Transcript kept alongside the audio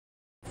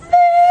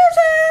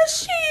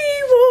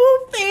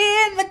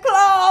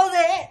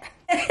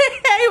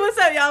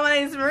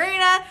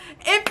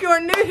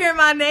are new here,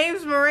 my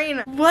name's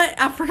Marina. What?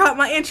 I forgot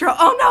my intro.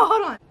 Oh no,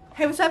 hold on.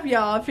 Hey, what's up,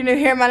 y'all? If you're new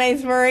here, my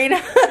name's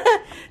Marina.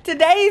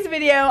 Today's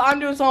video, I'm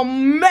doing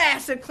some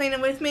massive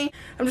cleaning with me.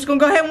 I'm just gonna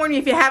go ahead and warn you,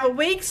 if you have a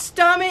weak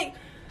stomach,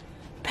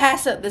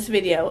 pass up this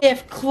video.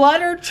 If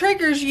clutter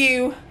triggers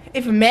you,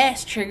 if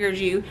mess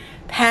triggers you,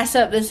 pass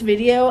up this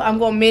video. I'm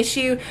gonna miss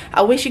you.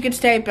 I wish you could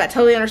stay, but I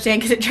totally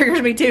understand because it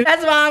triggers me too.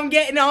 That's why I'm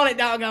getting on it,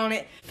 doggone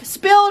it.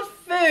 Spilled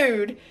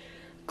food,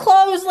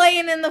 clothes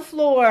laying in the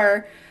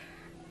floor,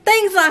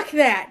 things like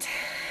that.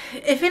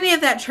 If any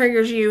of that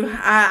triggers you,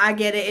 I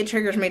get it. It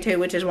triggers me too,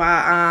 which is why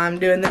I'm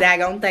doing the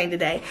daggone thing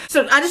today.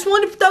 So I just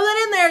wanted to throw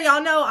that in there.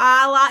 Y'all know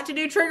I like to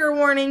do trigger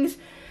warnings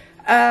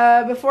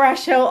before I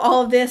show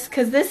all of this,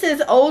 because this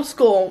is old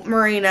school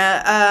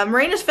Marina.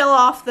 Marina's fell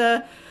off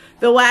the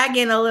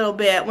wagon a little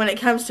bit when it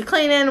comes to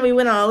cleaning. We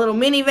went on a little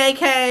mini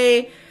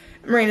vacay.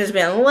 Marina's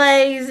been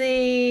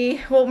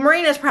lazy. Well,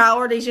 Marina's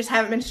priorities just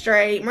haven't been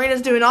straight.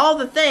 Marina's doing all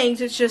the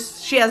things. It's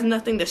just she has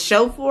nothing to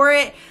show for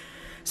it.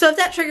 So if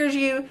that triggers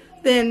you,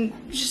 then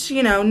just,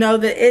 you know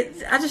that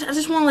it's, I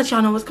just want to let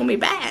y'all know it's going to be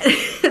bad.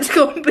 It's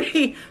going to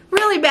be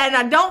really bad, and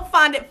I don't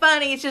find it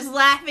funny. It's just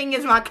laughing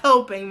is my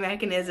coping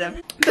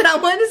mechanism. But I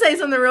wanted to say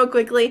something real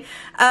quickly.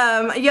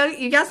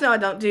 You guys know I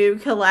don't do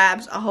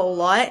collabs a whole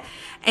lot,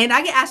 and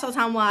I get asked all the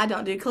time why I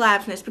don't do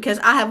collabs, and it's because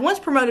I have once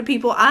promoted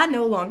people I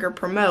no longer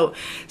promote.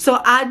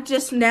 So I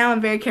just now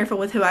am very careful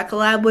with who I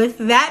collab with.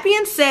 That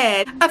being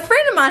said, a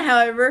friend of mine,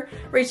 however,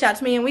 reached out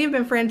to me, and we've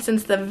been friends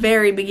since the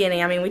very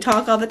beginning. I mean, we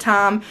talk all the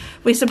time.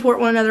 We support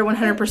one another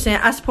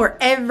 100%. I support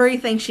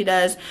everything she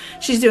does.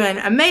 She's doing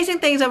amazing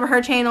things over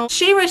her channel.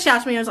 She reached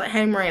out to me and was like,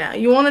 hey Marina,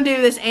 you want to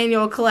do this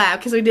annual collab?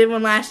 Because we did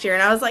one last year,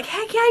 and I was like,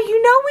 heck yeah,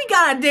 you know we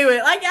gotta do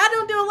it. Like, I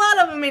don't do a lot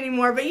of them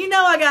anymore, but you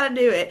know I gotta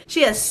do it.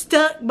 She has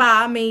stuck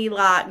by me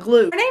like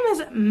glue. Her name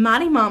is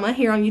Mighty Mama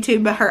here on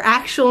YouTube, but her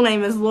actual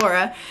name is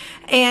Laura.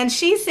 And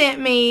she sent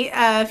me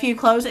a few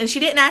clothes, and she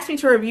didn't ask me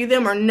to review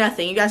them or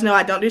nothing. You guys know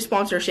I don't do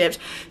sponsorships.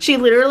 She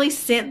literally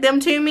sent them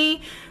to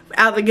me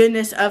out of the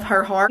goodness of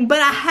her heart. But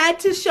I had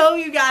to show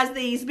you guys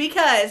these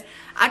because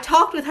I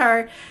talked with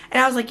her,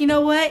 and I was like, you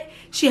know what?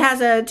 She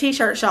has a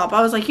t-shirt shop.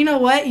 I was like, you know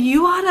what?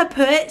 You ought to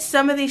put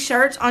some of these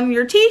shirts on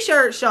your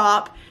t-shirt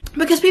shop,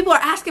 because people are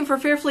asking for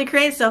Fearfully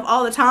Creative stuff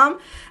all the time.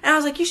 And I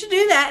was like, you should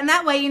do that, and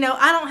that way, you know,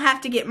 I don't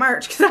have to get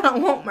merch, because I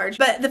don't want merch.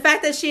 But the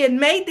fact that she had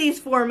made these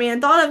for me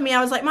and thought of me,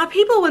 I was like, my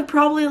people would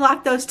probably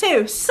like those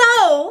too.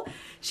 So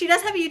she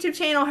does have a YouTube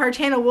channel. Her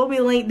channel will be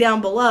linked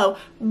down below.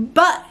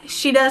 But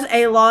she does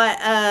a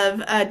lot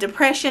of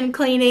depression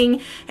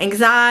cleaning,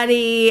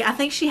 anxiety. I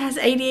think she has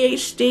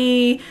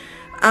ADHD.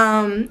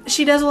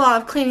 She does a lot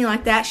of cleaning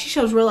like that. She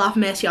shows real life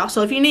mess, y'all.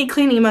 So if you need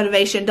cleaning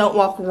motivation, don't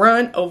walk,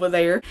 run over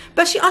there.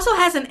 But she also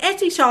has an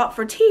Etsy shop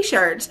for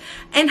t-shirts.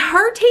 And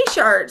her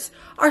t-shirts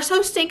are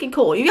so stinking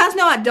cool. You guys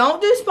know I don't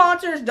do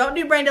sponsors, don't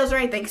do brand deals or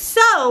anything.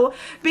 So,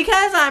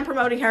 because I'm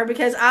promoting her,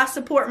 because I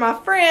support my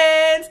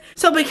friends,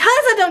 so because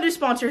I don't do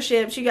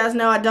sponsorships, you guys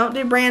know I don't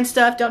do brand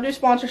stuff, don't do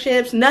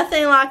sponsorships,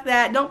 nothing like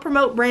that, don't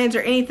promote brands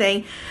or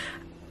anything.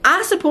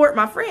 I support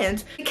my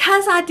friends.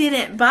 Because I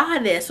didn't buy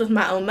this with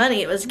my own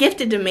money, it was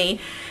gifted to me,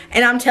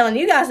 and I'm telling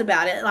you guys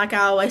about it. Like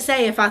I always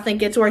say, if I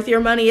think it's worth your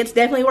money, it's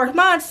definitely worth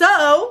mine.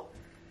 So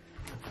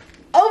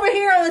over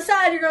here on the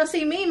side, you're going to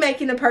see me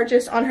making a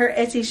purchase on her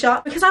Etsy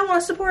shop because I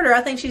want to support her.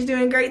 I think she's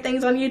doing great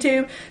things on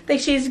YouTube. I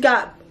think she's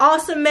got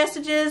awesome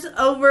messages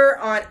over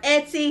on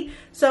Etsy.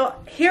 So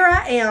here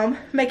I am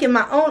making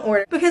my own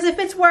order, because if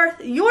it's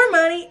worth your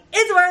money,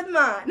 it's worth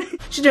mine.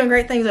 She's doing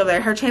great things over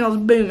there. Her channel's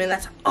booming.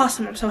 That's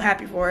awesome. I'm so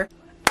happy for her.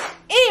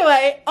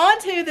 Anyway,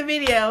 on to the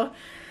video.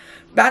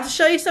 About to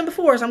show you some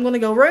befores. I'm going to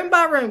go room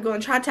by room. Going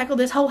to try to tackle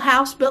this whole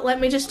house, but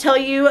let me just tell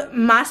you,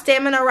 my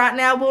stamina right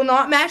now will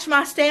not match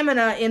my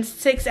stamina in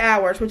 6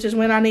 hours, which is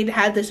when I need to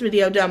have this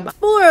video done by.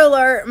 Spoiler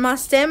alert, my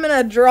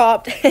stamina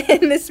dropped,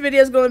 and this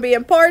video is going to be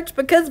in parts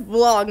because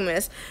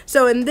Vlogmas.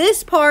 So in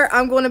this part,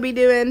 I'm going to be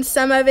doing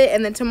some of it,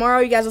 and then tomorrow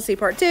you guys will see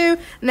part 2,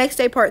 next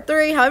day part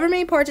 3, however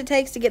many parts it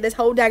takes to get this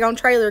whole daggone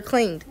trailer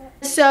cleaned.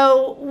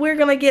 So we're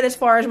going to get as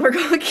far as we're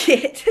going to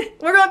get.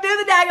 We're going to do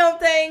the daggone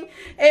thing.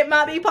 It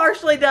might be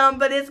partially done,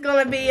 but it's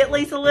going to be at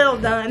least a little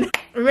done.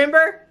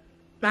 Remember,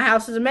 my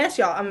house is a mess,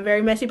 y'all. I'm a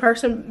very messy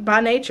person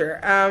by nature.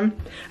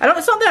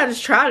 it's not that I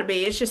just try to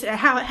be. It's just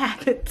how it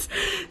happens.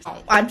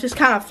 I'm just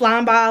kind of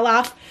flying by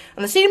life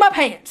on the seat of my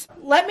pants.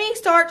 Let me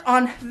start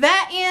on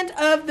that end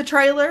of the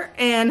trailer,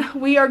 and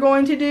we are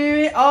going to do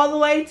it all the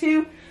way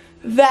to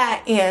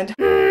that end.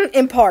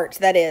 In parts,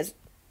 that is.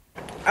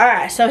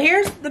 Alright, so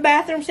here's the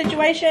bathroom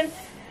situation.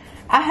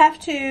 I have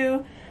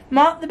to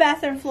mop the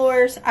bathroom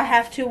floors. I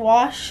have to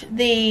wash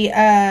the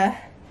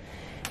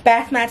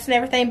bath mats and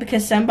everything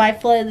because somebody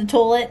flooded the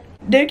toilet.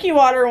 Dookie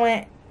water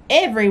went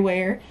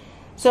everywhere.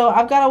 So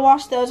I've got to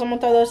wash those. I'm going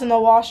to throw those in the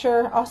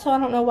washer. Also, I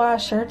don't know why a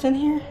shirt's in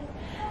here.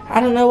 I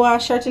don't know why a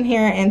shirt's in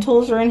here, and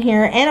tools are in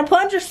here, and a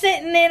plunger's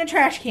sitting in a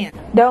trash can.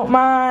 Don't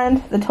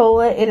mind the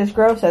toilet. It is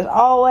gross as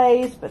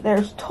always, but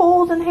there's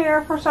tools in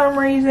here for some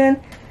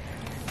reason.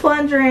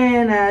 Plunger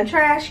in a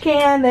trash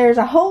can. There's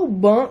a whole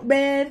bunk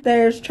bed.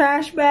 There's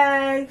trash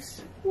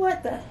bags.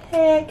 What the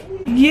heck?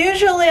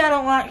 Usually I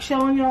don't like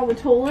showing y'all the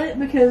toilet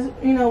because,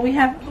 you know, we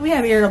have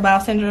irritable bowel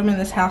syndrome in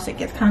this house. It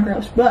gets kind of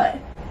gross, but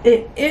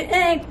it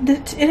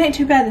ain't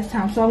too bad this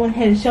time. So I went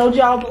ahead and showed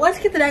y'all. But let's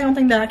get the daggone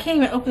thing done. I can't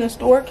even open this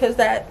door because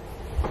that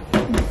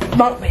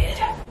bunk bed.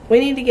 We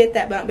need to get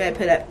that bunk bed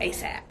put up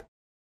ASAP.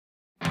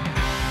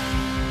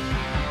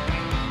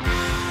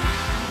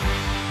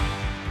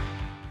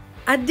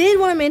 I did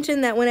want to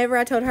mention that whenever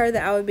I told her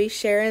that I would be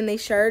sharing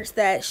these shirts,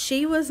 that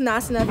she was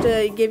nice enough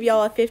to give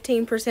y'all a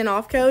 15%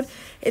 off code.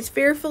 It's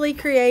Fearfully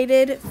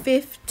Created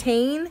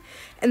 15,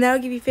 and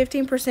that'll give you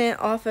 15%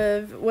 off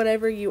of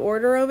whatever you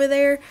order over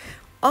there.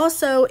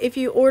 Also, if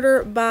you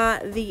order by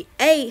the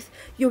 8th,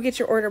 you'll get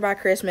your order by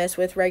Christmas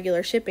with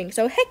regular shipping.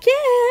 So, heck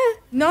yeah!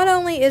 Not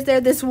only is there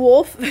this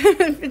wolf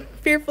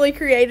Fearfully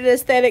Created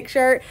aesthetic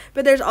shirt,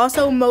 but there's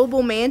also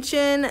Mobile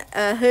Mansion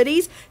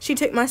hoodies. She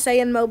took my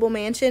saying Mobile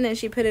Mansion and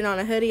she put it on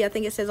a hoodie. I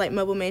think it says like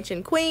Mobile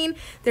Mansion Queen.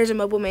 There's a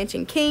Mobile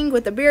Mansion King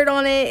with a beard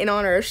on it in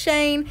honor of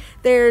Shane.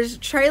 There's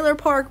Trailer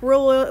Park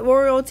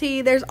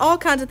Royalty. There's all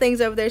kinds of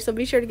things over there, so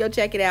be sure to go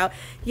check it out.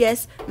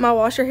 Yes, my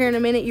washer here in a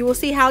minute. You will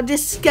see how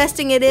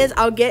disgusting it is.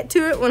 I'll get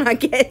to it when I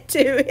get to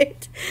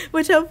it,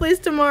 which hopefully is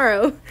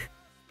tomorrow.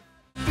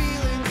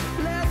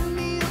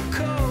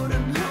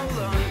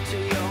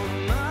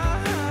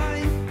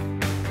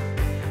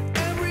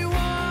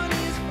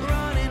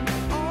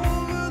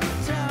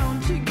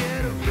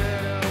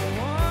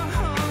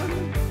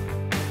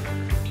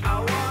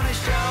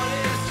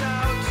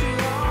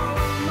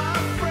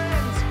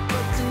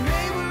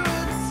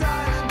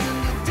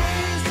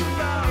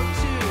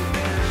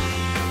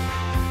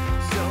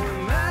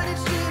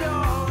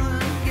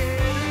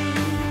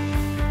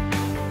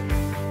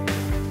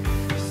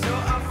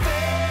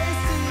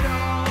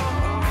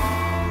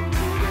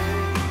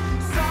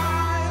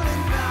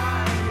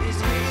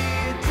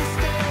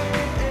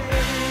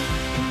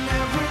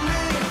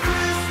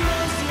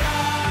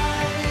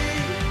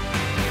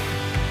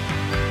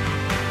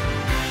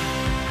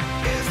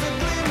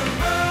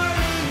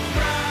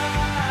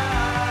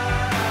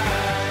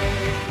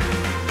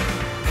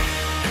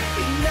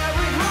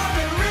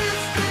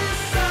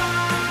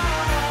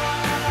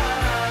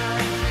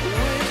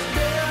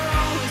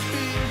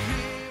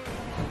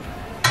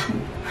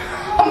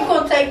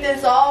 Take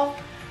this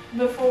off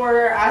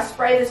before I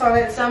spray this on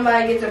it.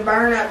 Somebody gets a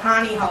burn up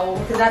hiney hole,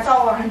 because that's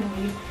all I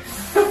need.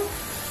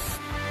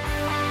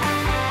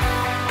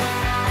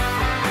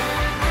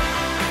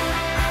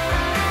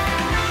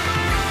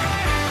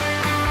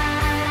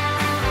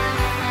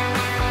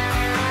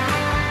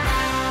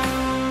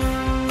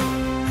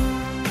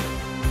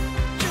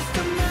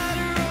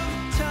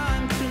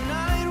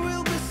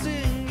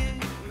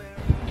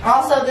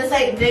 Also, this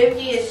ain't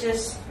dookie, it's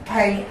just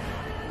paint,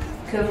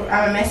 because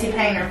I'm a messy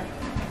painter.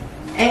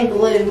 And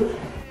glue.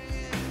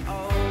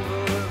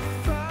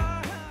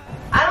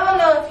 I don't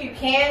know if you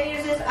can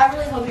use this. I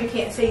really hope you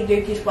can't see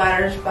dookie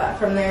splatters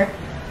from there.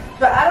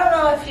 But I don't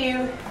know if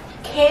you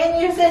can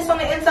use this on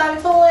the inside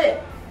of the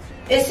toilet.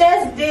 It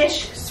says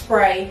dish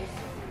spray.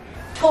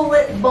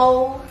 Toilet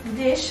bowl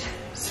dish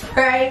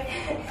spray.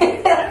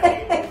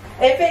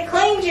 If it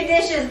cleans your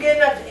dishes good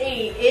enough to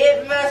eat,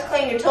 it must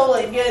clean your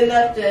toilet good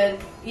enough to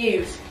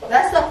use.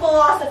 That's the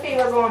philosophy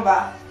we're going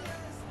by.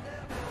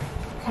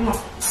 Come on.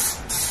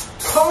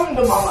 Come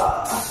to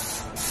mama.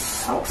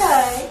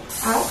 Okay.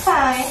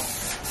 Okay.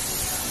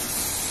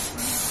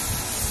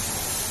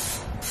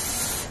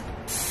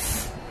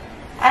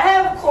 I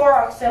have a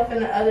Clorox stuff in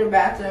the other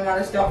bathroom. I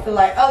just don't feel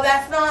like, oh,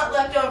 that's not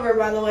left over,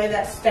 by the way,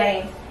 that's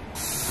stained.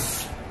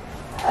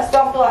 I just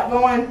don't feel like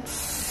going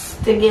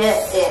to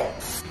get it.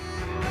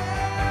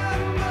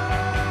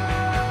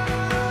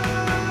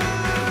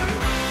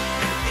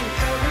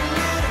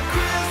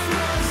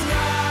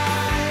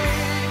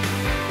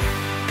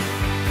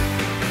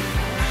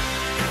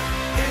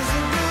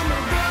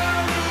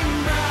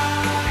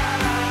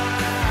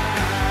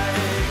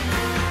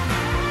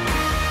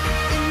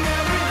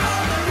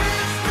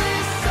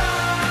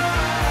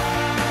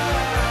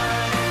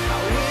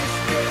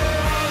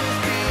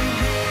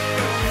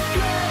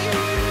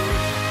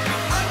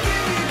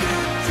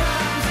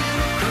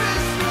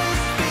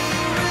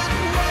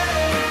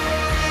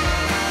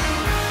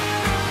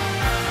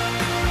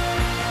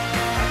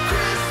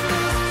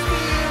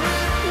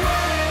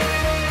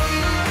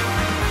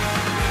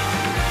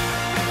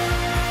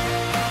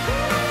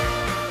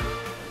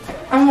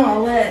 I'm gonna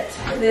let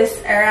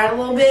this air out a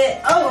little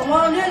bit. Oh, and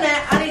while I'm doing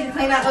that, I need to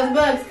clean out those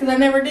bugs because I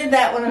never did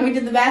that when we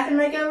did the bathroom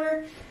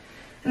makeover.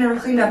 I never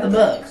cleaned out the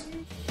bugs.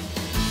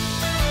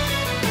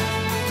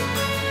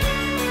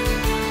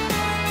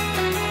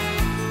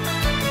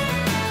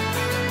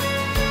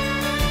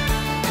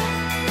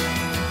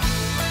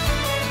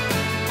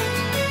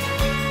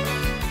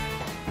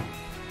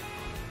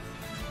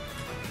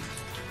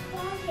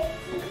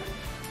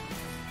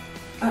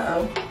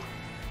 Uh-oh.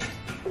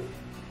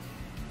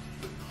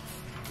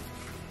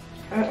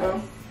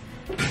 Uh-oh.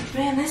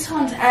 Man, this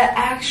one's at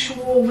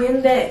actual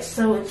Windex,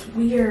 so it's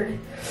weird.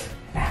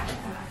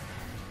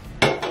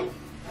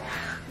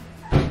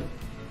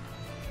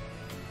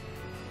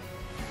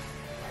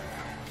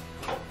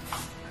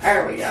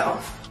 There we go.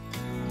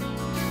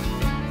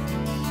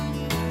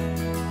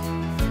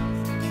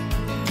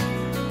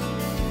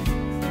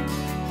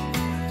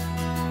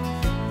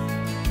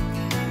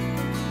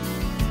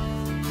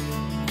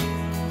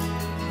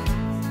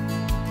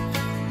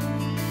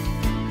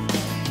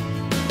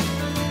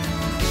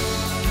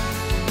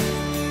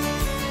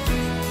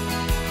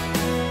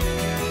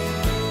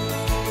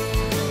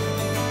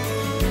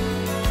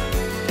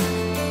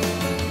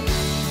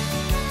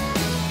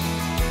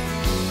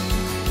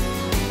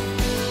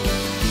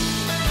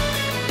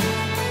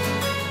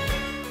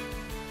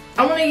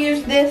 I'm going to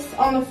use this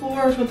on the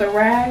floors with a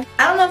rag.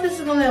 I don't know if this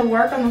is going to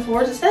work on the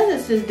floors. It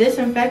says this is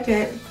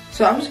disinfectant.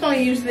 So I'm just going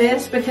to use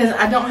this because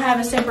I don't have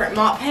a separate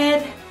mop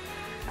head.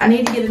 I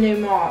need to get a new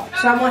mop.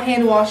 So I'm going to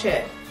hand wash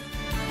it.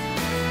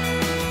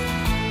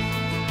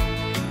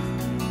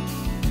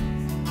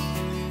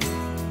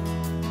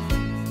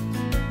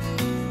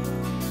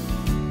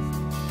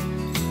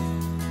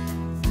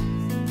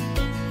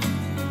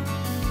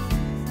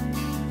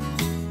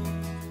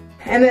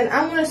 And then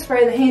I'm going to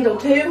spray the handle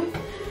too,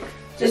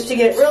 just to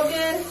get it real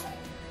good.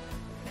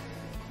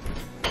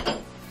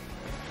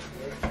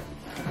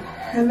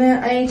 And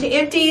then I need to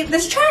empty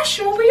this trash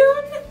and we'll be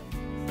done.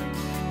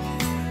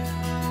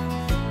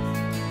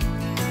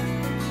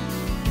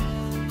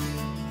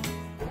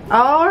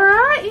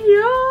 Alright,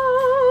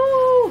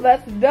 y'all,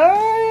 that's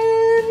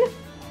done.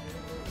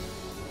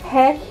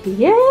 Heck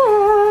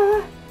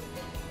yeah,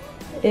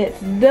 it's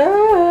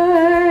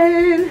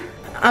done.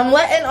 I'm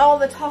letting all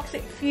the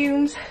toxic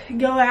fumes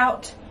go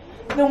out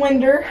the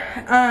window.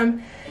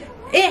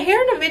 Here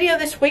in the video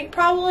this week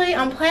probably,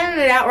 I'm planning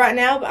it out right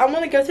now, but I'm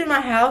going to go through my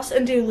house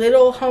and do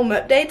little home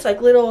updates,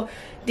 like little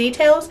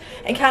details,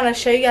 and kind of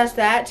show you guys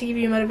that to give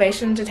you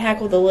motivation to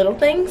tackle the little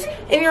things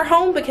in your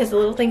home, because the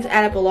little things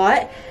add up a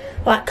lot.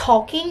 Like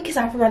caulking, because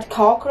I forgot to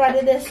caulk when I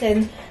did this,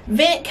 and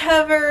vent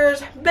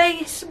covers,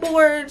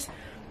 baseboards,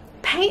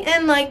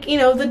 painting, like, you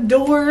know, the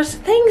doors,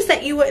 things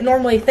that you wouldn't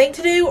normally think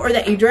to do or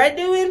that you dread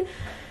doing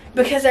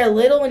because they're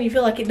little and you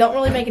feel like it don't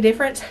really make a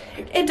difference.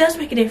 It does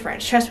make a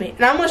difference, trust me.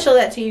 And I'm going to show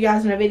that to you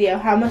guys in a video,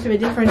 how much of a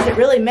difference it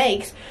really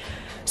makes.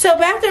 So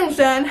bathroom's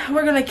done.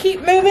 We're going to keep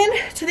moving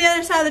to the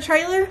other side of the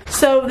trailer.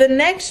 So the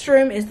next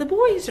room is the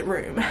boys'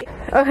 room.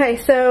 Okay,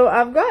 so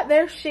I've got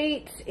their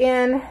sheets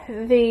in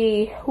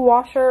the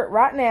washer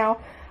right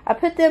now. I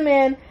put them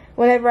in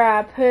whenever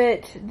I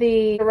put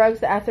the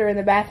rugs that I threw in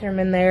the bathroom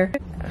in there.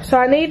 So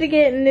I need to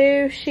get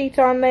new sheets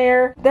on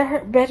there.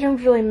 Their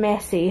bedroom's really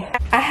messy.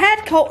 I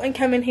had Colton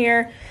come in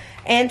here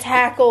and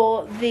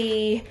tackle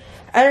the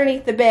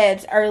underneath the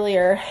beds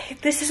earlier.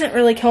 This isn't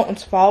really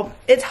Colton's fault.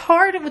 It's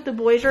hard with the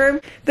boys' room.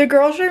 The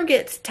girls' room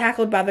gets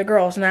tackled by the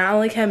girls, and I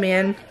only come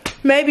in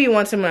maybe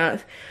once a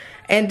month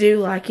and do,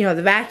 like, you know,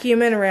 the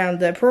vacuuming around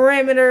the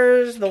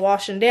perimeters, the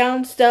washing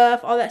down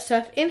stuff, all that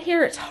stuff. In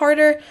here it's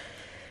harder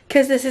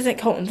because this isn't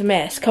Colton's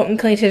mess. Colton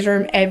cleans his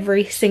room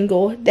every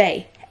single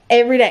day.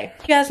 Every day.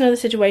 You guys know the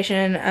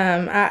situation.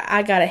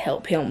 I gotta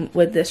help him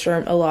with this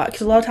room a lot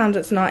because a lot of times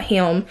it's not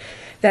him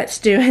that's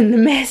doing the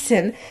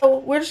messing. So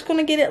we're just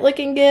gonna get it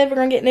looking good. We're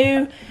gonna get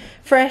new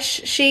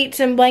fresh sheets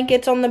and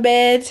blankets on the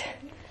beds.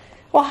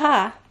 Well,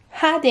 hi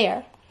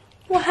there.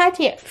 Well, hi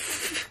there.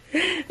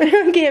 We're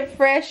gonna get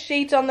fresh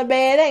sheets on the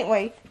bed, ain't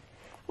we?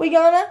 We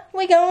gonna?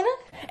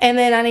 And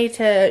then I need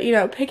to, you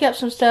know, pick up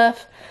some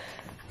stuff.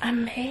 I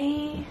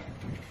may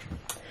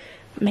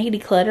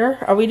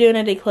declutter. Are we doing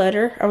a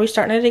declutter? Are we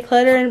starting a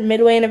declutter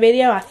midway in a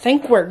video? I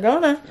think we're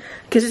gonna,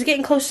 because it's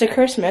getting close to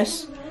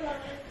Christmas.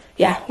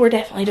 Yeah, we're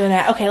definitely doing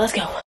that. Okay, let's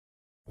go.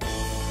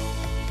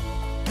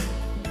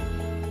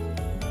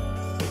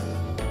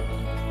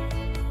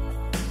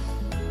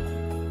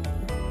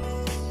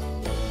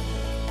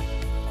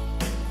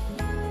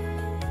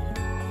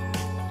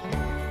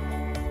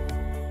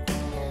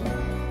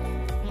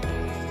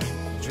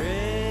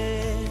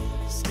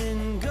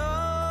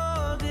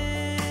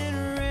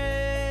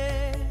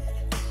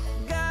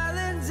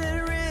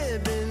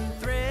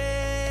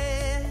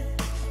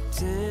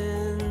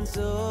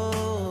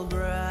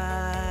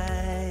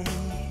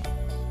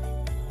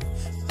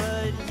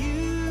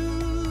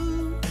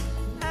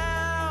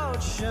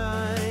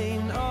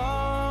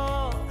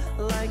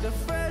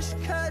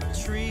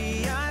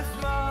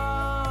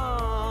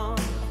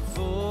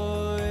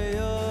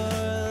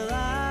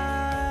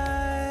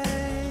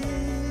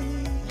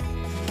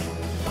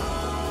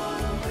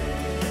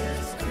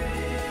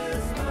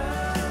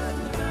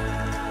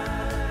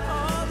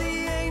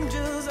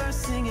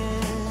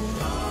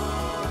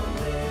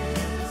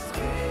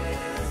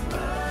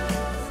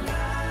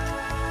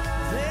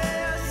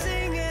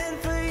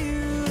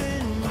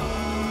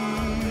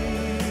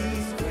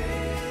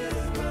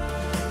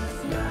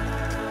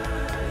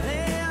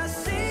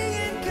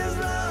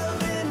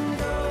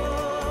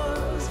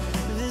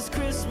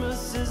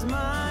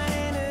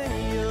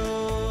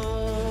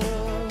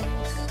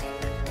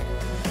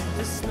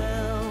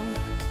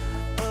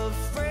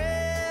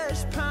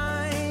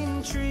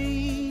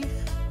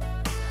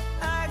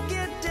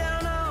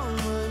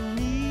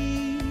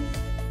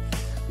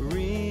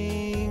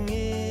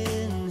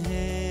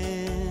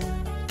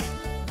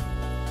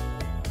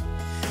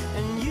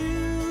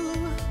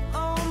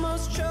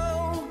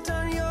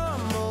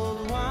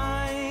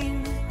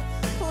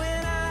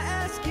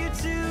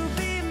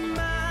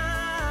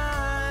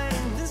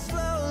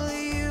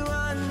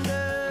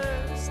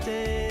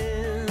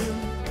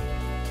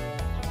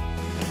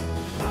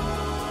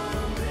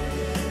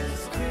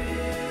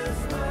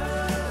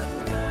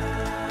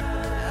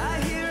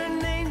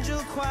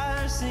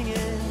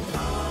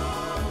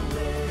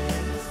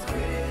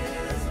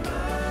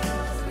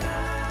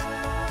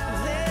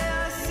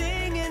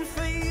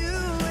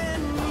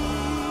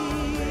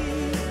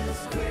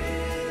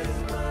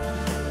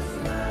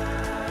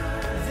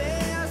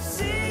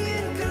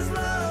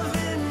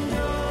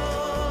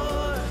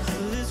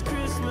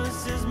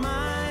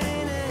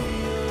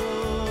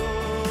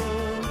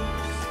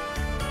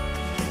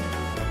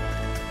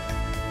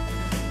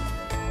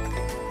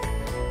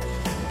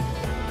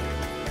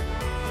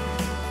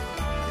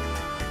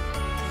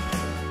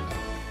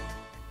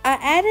 I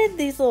added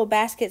these little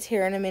baskets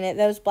here in a minute,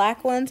 those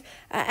black ones.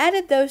 I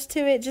added those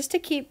to it just to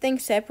keep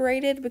things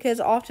separated, because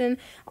often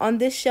on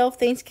this shelf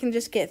things can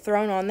just get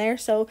thrown on there.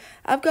 So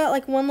I've got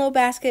like one little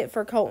basket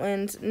for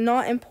Colton's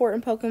not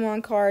important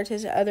Pokemon cards.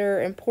 His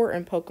other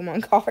important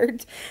Pokemon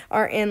cards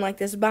are in like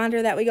this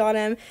binder that we got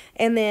him.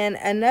 And then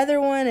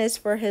another one is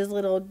for his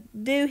little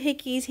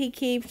doohickeys he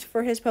keeps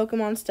for his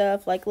Pokemon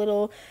stuff, like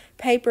little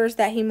papers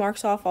that he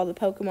marks off all the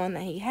Pokemon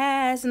that he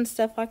has and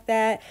stuff like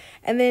that.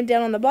 And then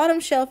down on the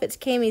bottom shelf, it's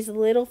Cammie's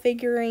little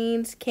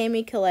figurines.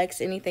 Cammie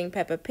collects anything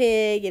Peppa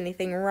Pig,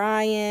 anything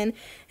Ryan,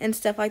 and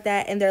stuff like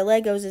that. And their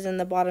Legos is in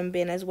the bottom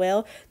bin as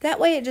well. That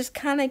way it just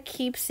kind of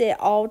keeps it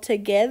all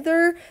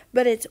together,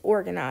 but it's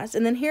organized.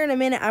 And then here in a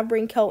minute, I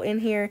bring Colt in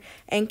here,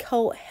 and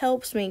Colt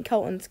helps me.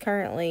 Colton's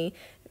currently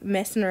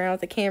messing around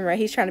with the camera.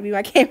 He's trying to be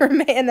my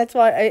cameraman. That's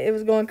why it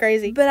was going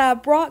crazy. But I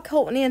brought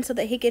Colton in so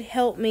that he could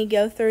help me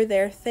go through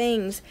their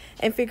things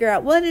and figure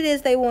out what it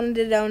is they wanted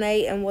to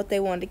donate and what they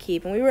wanted to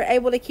keep. And we were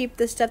able to keep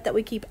the stuff that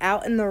we keep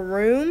out in the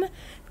room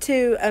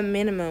to a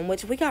minimum,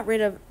 which we got rid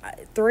of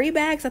 3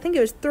 bags. I think it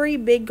was 3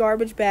 big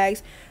garbage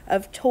bags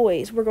of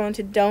toys. We're going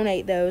to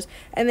donate those.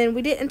 And then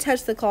we didn't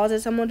touch the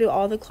closets. I'm going to do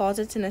all the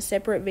closets in a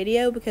separate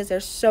video because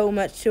there's so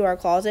much to our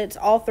closets.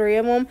 All 3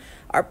 of them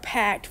are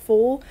packed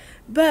full.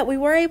 But we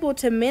were able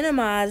to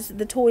minimize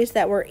the toys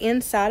that were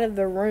inside of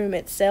the room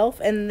itself.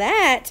 And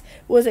that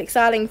was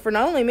exciting for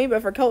not only me,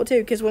 but for Colt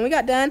too. Because when we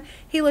got done,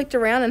 he looked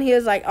around and he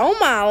was like, "Oh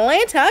my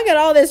Lanta, I got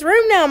all this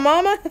room now,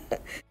 Mama."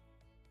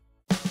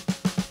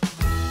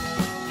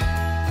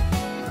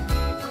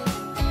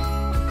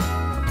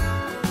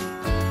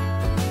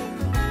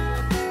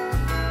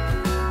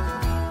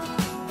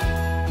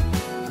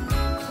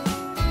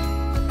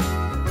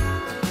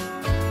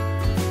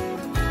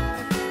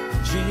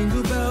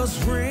 Jingle bells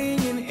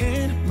ringing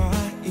in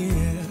my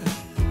ear.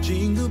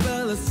 Jingle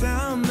bell, a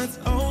sound that's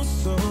oh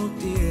so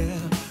dear.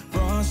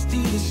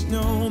 Frosty the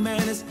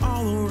snowman is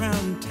all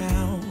around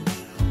town.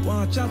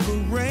 Watch out for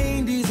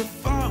reindeers are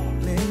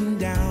falling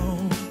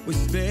down. We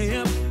stay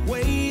up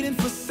waiting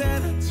for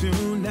Santa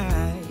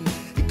tonight.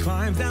 He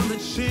climbs down the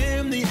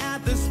chimney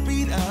at the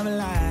speed of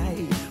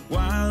light,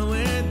 while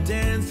we're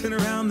dancing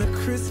around the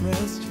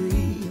Christmas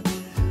tree,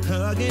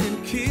 hugging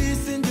and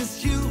kissing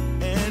just you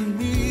and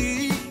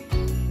me.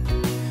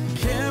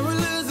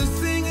 Carolers are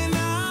singing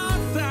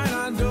outside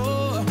our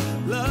door,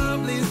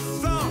 lovely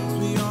songs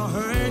we all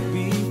heard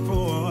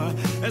before,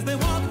 as they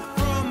walk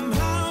from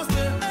house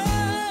to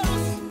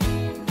house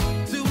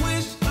to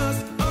wish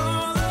us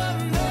all a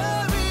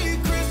Merry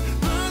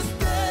Christmas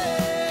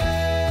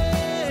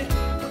Day.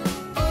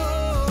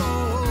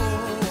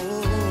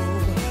 Oh,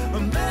 a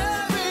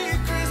Merry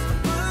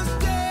Christmas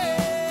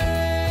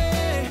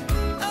Day.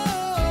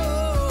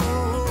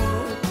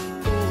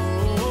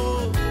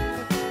 Oh,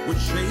 we're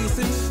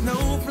chasing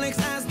snowflakes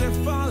as they're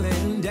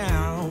falling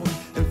down,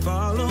 and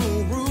follow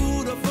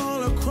Rudolph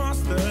all across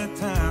the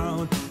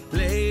town.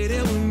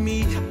 Later we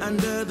meet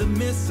under the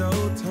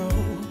mistletoe,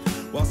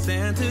 while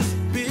Santa's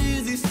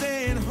busy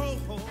saying ho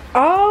ho.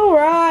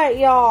 Alright,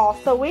 y'all.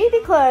 So we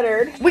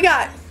decluttered. We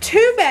got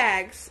 2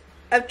 bags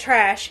of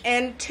trash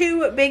and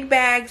 2 big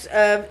bags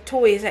of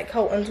toys that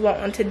Colton's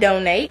wanting to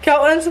donate.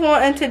 Colton's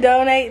wanting to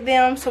donate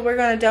them, so we're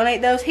going to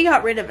donate those. He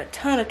got rid of a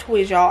ton of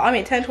toys, y'all. I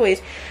mean, a ton of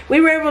toys.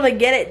 We were able to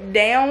get it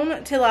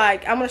down to,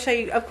 like, I'm going to show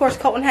you. Of course,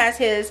 Colton has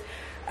his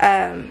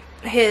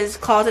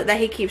closet that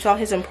he keeps all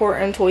his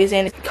important toys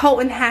in.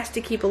 Colton has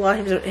to keep a lot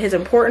of his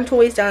important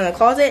toys down in the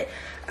closet.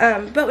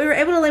 But we were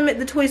able to limit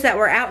the toys that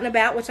were out and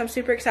about, which I'm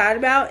super excited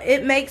about.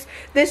 It makes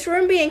this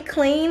room being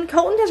clean.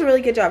 Colton does a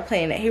really good job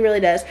cleaning it. He really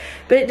does.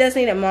 But it does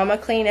need a mama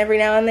clean every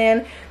now and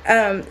then.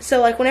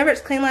 So like whenever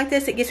it's clean like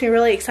this, it gets me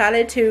really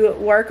excited to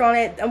work on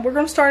it. And we're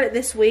going to start it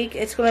this week.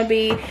 It's going to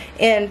be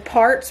in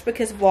parts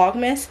because of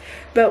Vlogmas.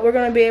 But we're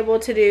going to be able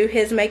to do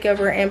his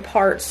makeover in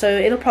parts. So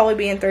it'll probably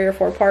be in 3 or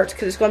 4 parts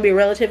because it's going to be a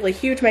relatively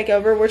huge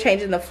makeover. We're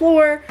changing the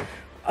floor.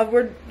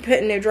 We're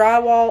putting new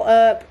drywall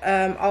up,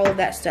 all of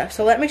that stuff.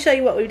 So let me show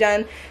you what we've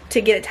done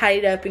to get it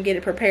tidied up and get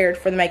it prepared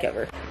for the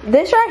makeover.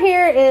 This right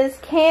here is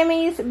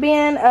Cammie's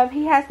bin of,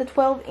 he has the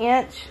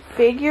 12-inch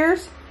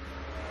figures.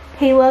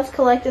 He loves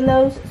collecting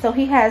those, so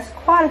he has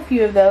quite a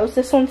few of those.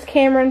 This one's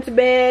Cameron's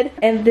bed,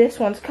 and this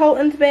one's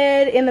Colton's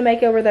bed. In the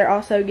makeover, they're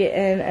also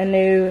getting a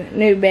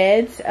new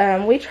beds.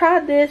 We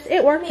tried this.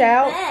 It worked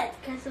out. Bed,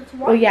 'cause it's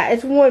one. Well, yeah,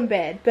 it's one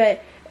bed,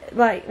 but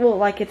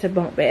like it's a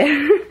bunk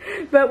bed.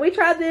 But we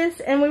tried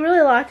this and we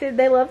really liked it.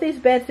 They love these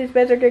beds. These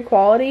beds are good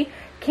quality.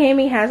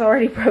 Cammie has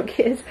already broke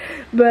his,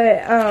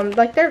 but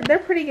like they're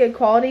pretty good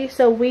quality.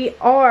 So we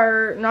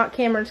are not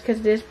Cameron's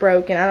because it is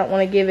broken. I don't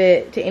want to give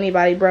it to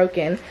anybody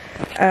broken,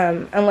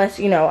 unless,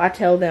 you know, I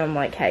tell them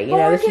like, hey, you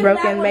know, this is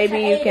broken.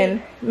 Maybe you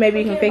can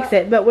fix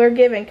it. But we're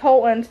giving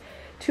Colton's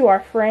to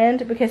our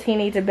friend because he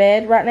needs a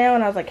bed right now.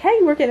 And I was like, hey,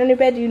 we're getting a new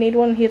bed. Do you need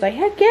one? And he's like,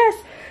 heck yes.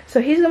 So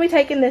he's going to be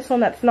taking this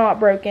one that's not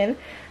broken.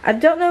 I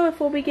don't know if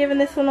we'll be giving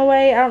this one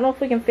away. I don't know if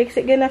we can fix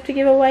it good enough to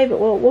give away, but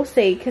we'll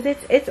see, because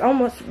it's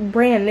almost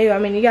brand new. I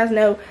mean, you guys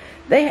know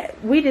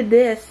we did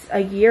this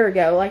a year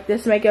ago, like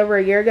this makeover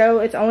a year ago.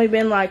 It's only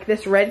been like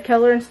this red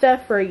color and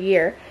stuff for a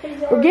year.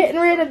 We're getting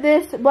rid of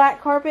this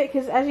black carpet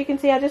because, as you can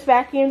see, I just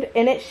vacuumed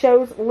and it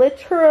shows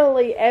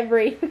literally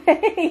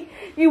everything.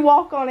 You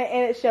walk on it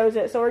and it shows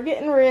it. So we're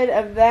getting rid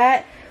of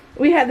that.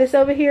 We have this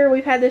over here.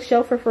 We've had this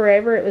shelf for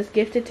forever. It was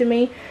gifted to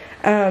me.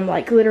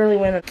 Like literally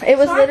when it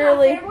was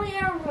literally a family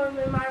heirloom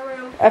in my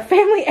room. A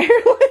family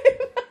heirloom.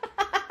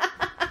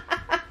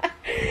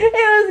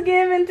 It was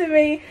given to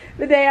me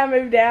the day I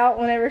moved out,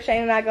 whenever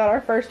Shane and I got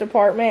our first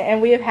apartment,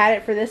 and we have had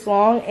it for this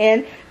long,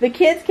 and the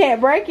kids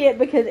can't break it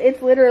because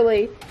it's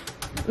literally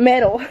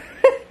metal.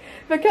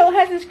 But Cole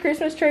has his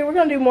Christmas tree. We're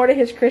going to do more to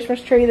his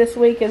Christmas tree this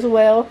week as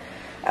well.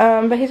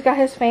 But he's got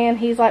his fan.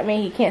 He's like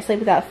me. He can't sleep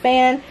without a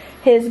fan.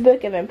 His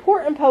book of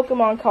important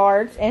Pokemon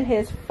cards and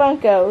his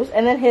Funkos.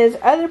 And then his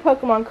other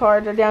Pokemon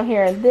cards are down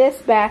here in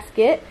this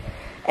basket.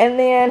 And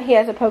then he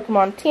has a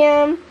Pokemon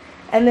Tim.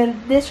 And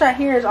then this right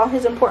here is all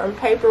his important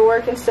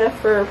paperwork and stuff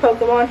for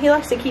Pokemon. He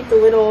likes to keep the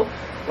little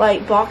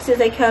like boxes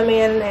they come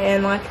in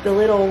and like the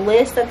little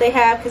list that they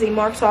have, because he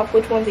marks off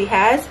which ones he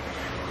has.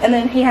 And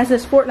then he has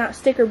this Fortnite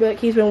sticker book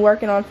he's been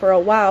working on for a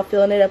while,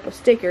 filling it up with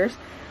stickers.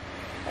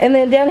 And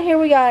then down here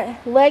we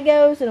got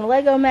Legos and a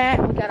Lego mat.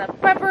 We got a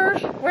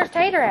Peppers. Where's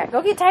Tater at?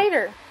 Go get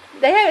Tater.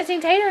 They haven't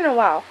seen Tater in a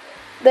while.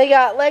 They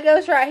got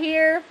Legos right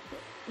here.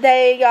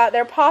 They got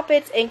their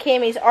Poppets and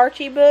Cammy's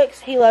Archie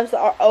books. He loves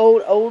the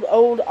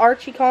old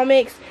Archie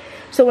comics.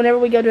 So whenever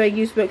we go to a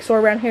used bookstore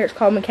around here, it's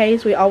called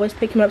McKay's. We always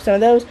pick him up some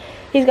of those.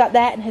 He's got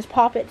that and his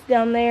Poppets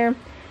down there.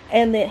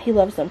 And then he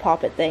loves them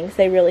Poppet things.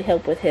 They really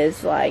help with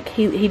his, like,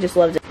 he just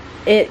loves it.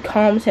 It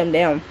calms him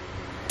down.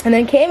 And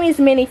then Cammy's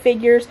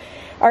minifigures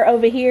are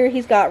over here.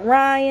 He's got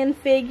Ryan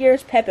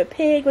figures, Peppa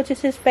Pig, which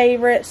is his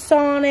favorite,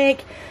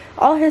 Sonic.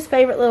 All his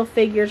favorite little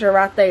figures are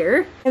right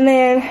there. And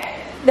then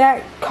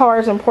that car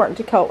is important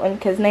to Colton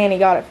because Nanny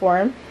got it for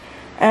him.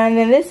 And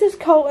then this is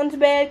Colton's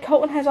bed.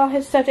 Colton has all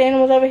his stuffed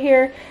animals over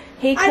here.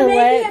 He collects. I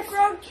may be a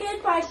grown kid,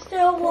 but I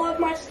still love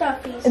my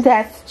stuffies.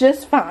 That's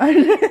just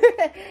fine.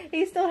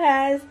 He still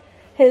has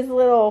his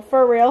little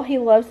fur reel. He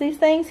loves these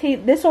things.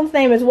 This one's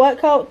name is what,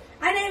 Colt?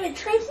 I named it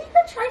Tracy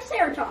the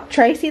Triceratops.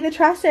 Tracy the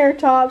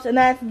Triceratops, and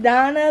that's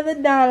Dinah the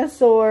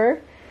dinosaur.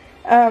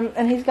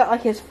 And he's got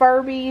like his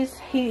Furbies.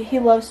 He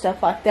loves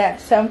stuff like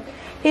that. So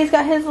he's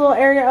got his little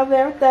area over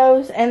there with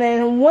those. And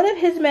then one of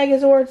his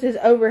Megazords is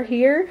over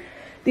here.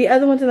 The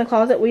other one's in the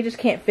closet. We just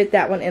can't fit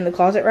that one in the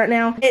closet right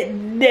now.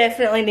 It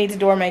definitely needs a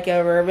door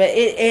makeover, but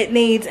it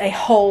needs a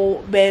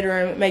whole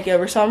bedroom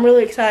makeover. So I'm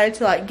really excited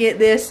to like get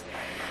this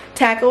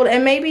tackled,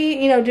 and maybe,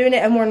 you know, doing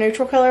it a more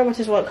neutral color, which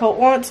is what Colt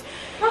wants.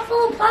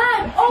 Buffalo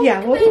plaid. Oh,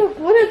 yeah, we'll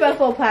do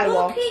buffalo plaid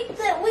wall.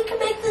 We can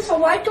make this a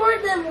white door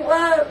and then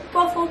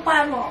buffalo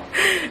plaid wall.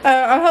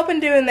 I'm hoping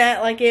doing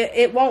that, like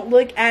it won't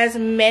look as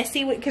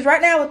messy, because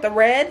right now with the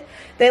red,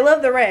 they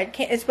love the red.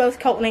 It's both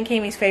Colton and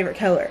Cammy's favorite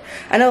color.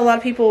 I know a lot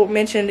of people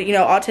mentioned, you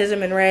know,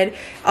 autism and red.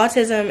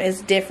 Autism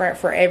is different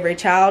for every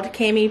child.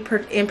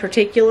 Cammy in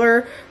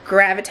particular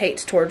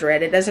gravitates towards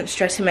red. It doesn't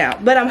stress him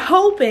out. But I'm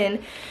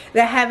hoping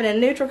that having a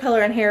neutral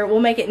color in here will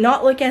make it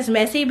not look as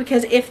messy,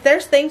 because if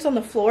there's things on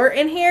the floor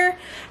in here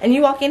and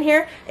you walk in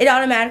here, it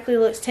automatically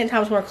looks 10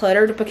 times more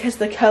cluttered because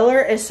the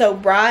color is so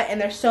bright and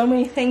there's so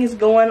many things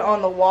going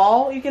on the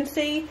wall. You can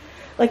see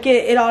like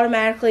it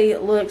automatically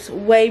looks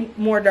way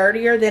more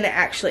dirtier than it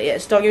actually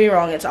is. Don't get me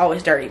wrong, it's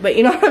always dirty, but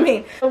you know what I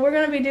mean. So we're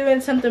going to be doing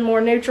something more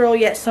neutral,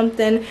 yet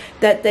something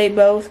that they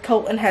both,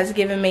 Colton has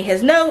given me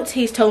his notes.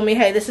 He's told me,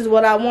 hey, this is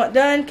what I want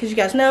done, because you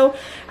guys know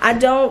I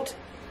don't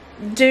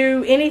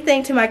do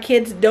anything to my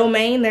kids'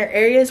 domain, their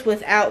areas,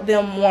 without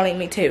them wanting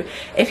me to.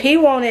 If he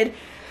wanted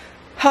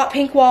hot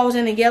pink walls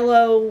and a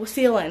yellow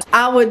ceiling,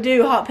 I would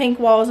do hot pink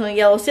walls and a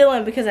yellow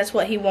ceiling, because that's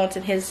what he wants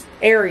in his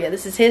area.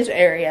 This is his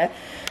area.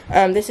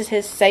 This is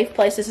his safe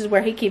place. This is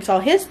where he keeps all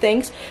his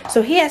things.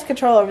 So he has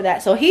control over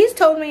that. So he's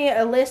told me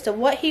a list of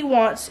what he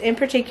wants in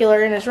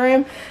particular in his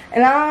room.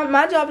 And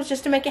my job is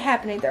just to make it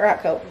happen. Ain't that right,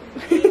 Colt?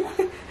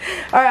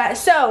 Alright,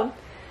 so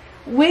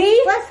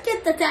let's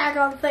get the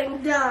daggone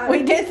thing done.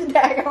 We did the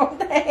daggone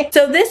thing.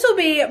 So this will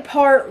be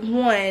part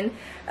 1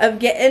 of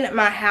getting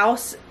my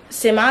house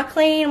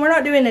semi-clean. We're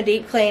not doing a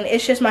deep clean.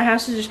 It's just my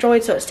house is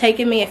destroyed, so it's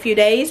taken me a few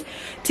days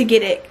to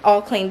get it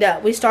all cleaned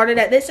up. We started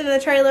at this end of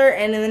the trailer,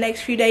 and in the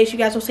next few days you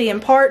guys will see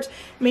in parts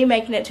me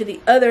making it to the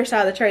other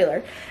side of the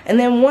trailer. And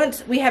then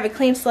once we have a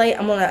clean slate,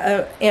 I'm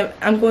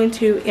going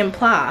to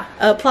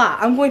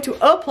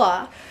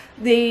apply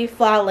the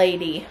Fly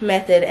Lady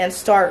method and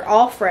start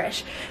all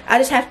fresh. I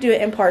just have to do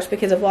it in parts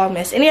because of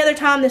Vlogmas. Any other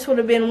time this would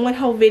have been one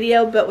whole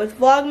video, but with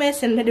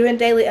Vlogmas and doing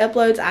daily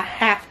uploads, I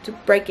have to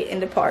break it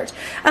into parts.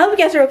 I hope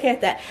you guys are okay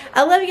with that.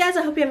 I love you guys.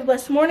 I hope you have a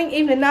blessed morning,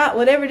 evening, night,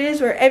 whatever it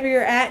is, wherever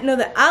you're at. Know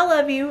that I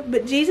love you,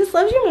 but Jesus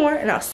loves you more, and I'll see